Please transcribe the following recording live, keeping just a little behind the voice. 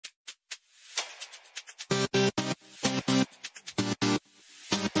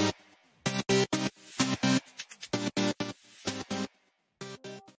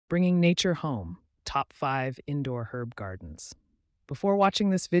Bringing nature home, top 5 indoor herb gardens. Before watching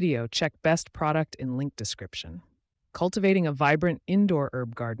this video, check best product in link description. Cultivating a vibrant indoor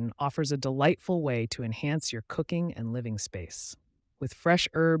herb garden offers a delightful way to enhance your cooking and living space. With fresh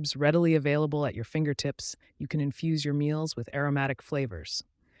herbs readily available at your fingertips, you can infuse your meals with aromatic flavors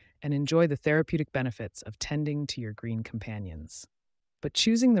and enjoy the therapeutic benefits of tending to your green companions. But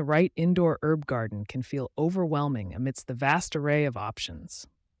choosing the right indoor herb garden can feel overwhelming amidst the vast array of options.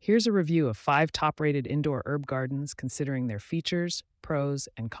 Here's a review of 5 top-rated indoor herb gardens considering their features, pros,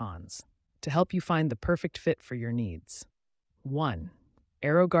 and cons, to help you find the perfect fit for your needs. 1.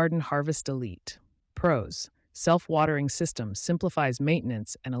 AeroGarden Harvest Elite. Pros: self-watering system simplifies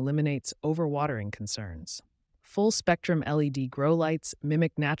maintenance and eliminates overwatering concerns. Full-spectrum LED grow lights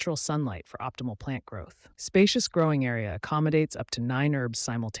mimic natural sunlight for optimal plant growth. Spacious growing area accommodates up to 9 herbs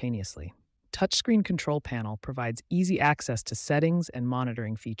simultaneously. Touchscreen control panel provides easy access to settings and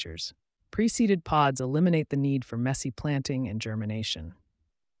monitoring features. Pre-seeded pods eliminate the need for messy planting and germination.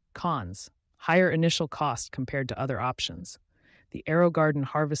 Cons: higher initial cost compared to other options. The AeroGarden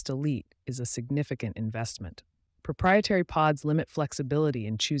Harvest Elite is a significant investment. Proprietary pods limit flexibility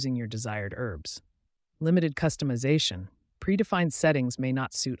in choosing your desired herbs. Limited customization. Predefined settings may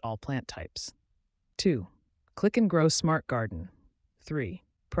not suit all plant types. 2. Click and Grow Smart Garden. 3.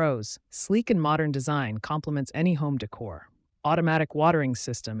 Pros: sleek and modern design complements any home decor. Automatic watering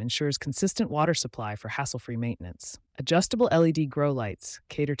system ensures consistent water supply for hassle-free maintenance. Adjustable LED grow lights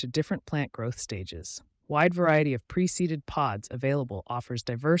cater to different plant growth stages. Wide variety of pre-seeded pods available offers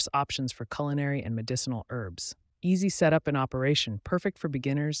diverse options for culinary and medicinal herbs. Easy setup and operation, perfect for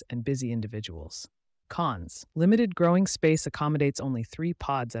beginners and busy individuals. Cons: limited growing space accommodates only 3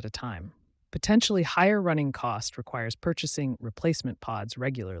 pods at a time. Potentially higher running cost requires purchasing replacement pods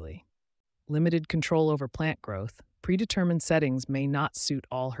regularly. Limited control over plant growth. Predetermined settings may not suit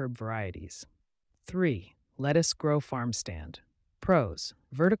all herb varieties. 3. Lettuce Grow Farm Stand. Pros: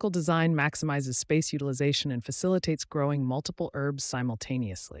 vertical design maximizes space utilization and facilitates growing multiple herbs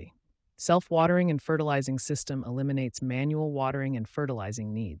simultaneously. Self-watering and fertilizing system eliminates manual watering and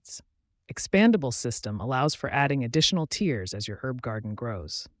fertilizing needs. Expandable system allows for adding additional tiers as your herb garden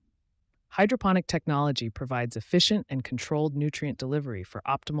grows. Hydroponic technology provides efficient and controlled nutrient delivery for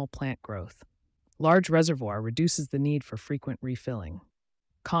optimal plant growth. Large reservoir reduces the need for frequent refilling.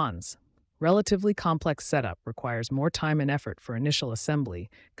 Cons: relatively complex setup requires more time and effort for initial assembly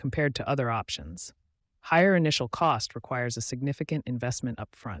compared to other options. Higher initial cost requires a significant investment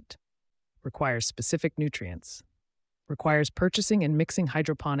up front. Requires specific nutrients. Requires purchasing and mixing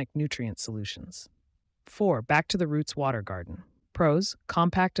hydroponic nutrient solutions. 4. Back to the Roots Water Garden. Pros: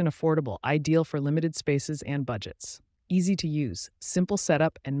 compact and affordable, ideal for limited spaces and budgets. Easy to use, simple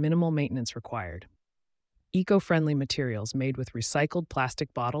setup, and minimal maintenance required. Eco-friendly materials made with recycled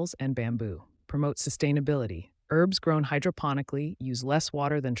plastic bottles and bamboo. Promote sustainability. Herbs grown hydroponically use less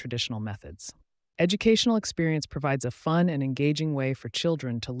water than traditional methods. Educational experience provides a fun and engaging way for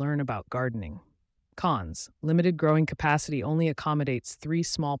children to learn about gardening. Cons: limited growing capacity only accommodates 3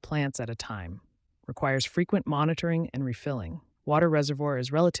 small plants at a time. Requires frequent monitoring and refilling. Water reservoir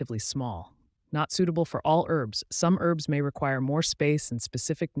is relatively small. Not suitable for all herbs. Some herbs may require more space and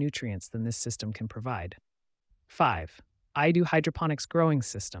specific nutrients than this system can provide. 5. iDo Hydroponics Growing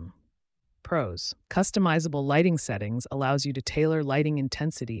System. Pros: customizable lighting settings allows you to tailor lighting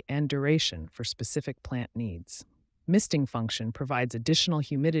intensity and duration for specific plant needs. Misting function provides additional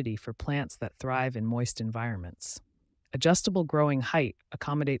humidity for plants that thrive in moist environments. Adjustable growing height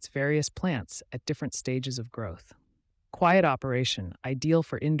accommodates various plants at different stages of growth. Quiet operation, ideal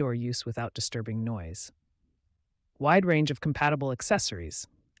for indoor use without disturbing noise. Wide range of compatible accessories.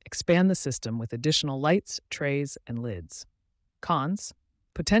 Expand the system with additional lights, trays, and lids. Cons: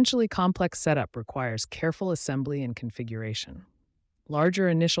 potentially complex setup requires careful assembly and configuration. Larger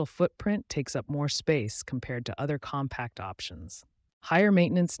initial footprint takes up more space compared to other compact options. Higher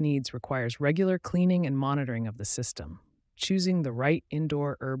maintenance needs requires regular cleaning and monitoring of the system. Choosing the right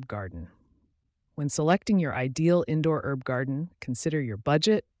indoor herb garden. When selecting your ideal indoor herb garden, consider your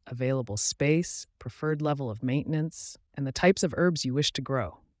budget, available space, preferred level of maintenance, and the types of herbs you wish to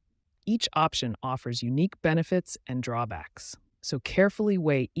grow. Each option offers unique benefits and drawbacks, so carefully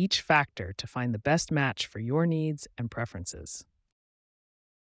weigh each factor to find the best match for your needs and preferences.